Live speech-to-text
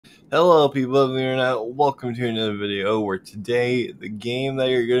Hello people of the internet, welcome to another video where today the game that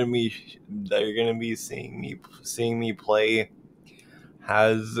you're gonna be seeing me play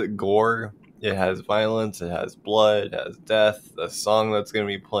has gore, it has violence, it has blood, it has death. The song that's gonna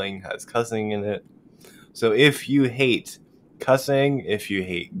be playing has cussing in it. So if you hate cussing, if you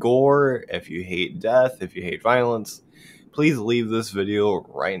hate gore, if you hate death, if you hate violence, please leave this video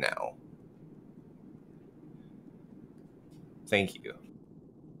right now. Thank you.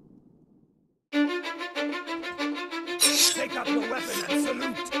 Take up your weapon and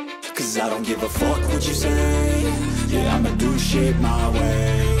salute. Cause I don't give a fuck what you say. Yeah, I'ma do shit my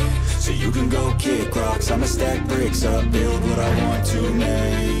way. So you can go kick rocks, I'ma stack bricks up, build what I want to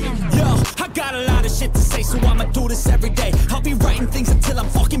make. Yo, I got a lot of shit to say, so I'ma do this every day. I'll be writing things until I'm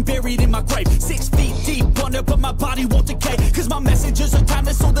fucking buried in my grave. 6 feet deep under, but my body won't decay. Cause my messages are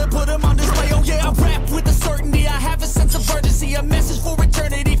timeless, so they'll put them on display. Oh yeah, I rap with a certainty, I have a sense of urgency. A message for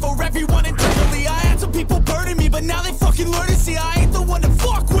eternity, for everyone internally. I had some people burning me, but now they fucking learn to see I ain't the one to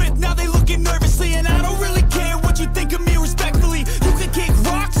fuck with. Now they looking nervously, and I don't really care what you think of me respectfully. You can kick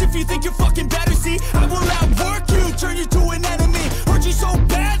rocks if you think you're fucking better, see. I will outwork you, turn you to an enemy. Hurt you so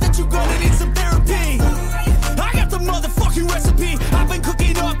bad that you're gonna need some therapy. I got the motherfucking recipe. I've been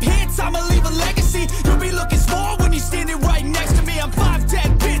cooking up hits, I'ma leave a legacy. You'll be looking small when you're standing right next to me. I'm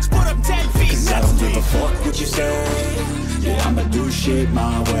 5'10", bitch, but I'm 10 feet. Cause I don't give a fuck what you say. Yeah, I'ma do shit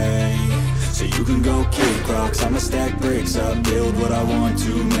my way. So you can go kick rocks, I'ma stack bricks up, build what I want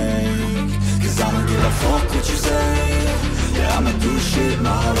to make. Cause I don't give a fuck what you say. Yeah, I'ma do shit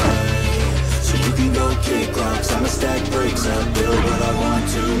my way. So you can go kick rocks, I'ma stack bricks up, build what I want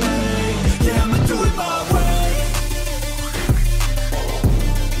to make. Yeah, I'ma do it my way.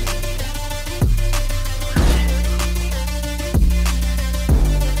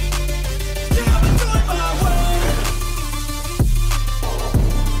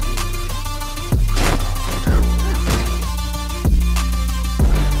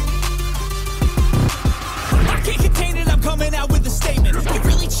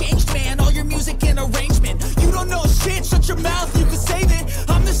 Shut your mouth, you can save it.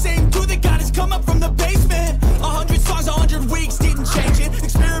 I'm the same dude that got his come up from the basement. 100 songs, 100 weeks, didn't change it.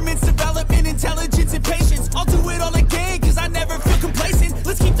 Experiments, development, intelligence, and patience. I'll do it all again, cause I never feel complacent.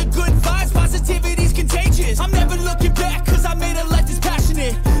 Let's keep the good vibes, positivity's contagious. I'm never looking back, cause I made a life that's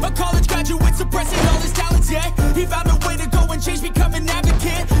passionate. A college graduate suppressing all his talents, yeah. He found a way to go and change, become an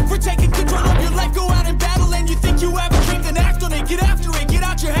advocate for taking control of your life, go out and battle. And you think you have a dream, then act on it. Get after it, get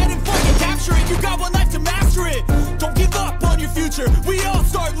out your head and fucking capture it. You got one life to master it. Don't give up on your future, we all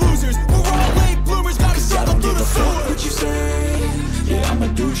start losers. We're all late bloomers, gotta struggle through the sewer. What you say? Yeah, I'ma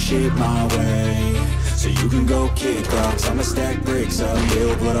do shit my way. So you can go kick rocks, I'ma stack bricks up,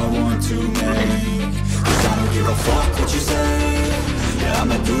 build what I want to make. Cause I don't give a fuck what you say. Yeah,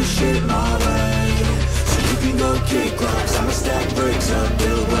 I'ma do shit my way. So you can go kick rocks, I'ma stack bricks up,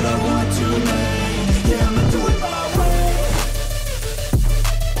 build what I want to make. Yeah, I'ma